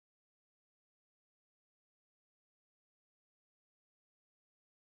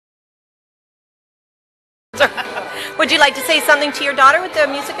Would you like to say something to your daughter with the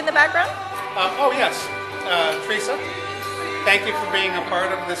music in the background? Oh yes, Teresa, thank you for being a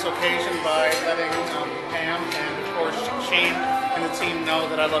part of this occasion by letting Pam and of course Shane and the team know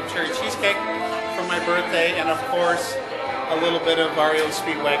that I love cherry cheesecake for my birthday, and of course a little bit of REO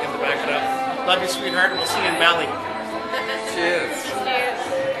Speedwagon to back it up. Love you, sweetheart, and we'll see you in Valley. Cheers.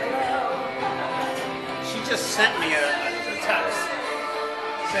 She just sent me a text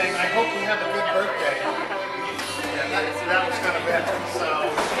saying, I hope you have a good birthday. Yeah, that was kind of it. So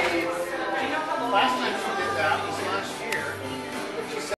last time she did that was last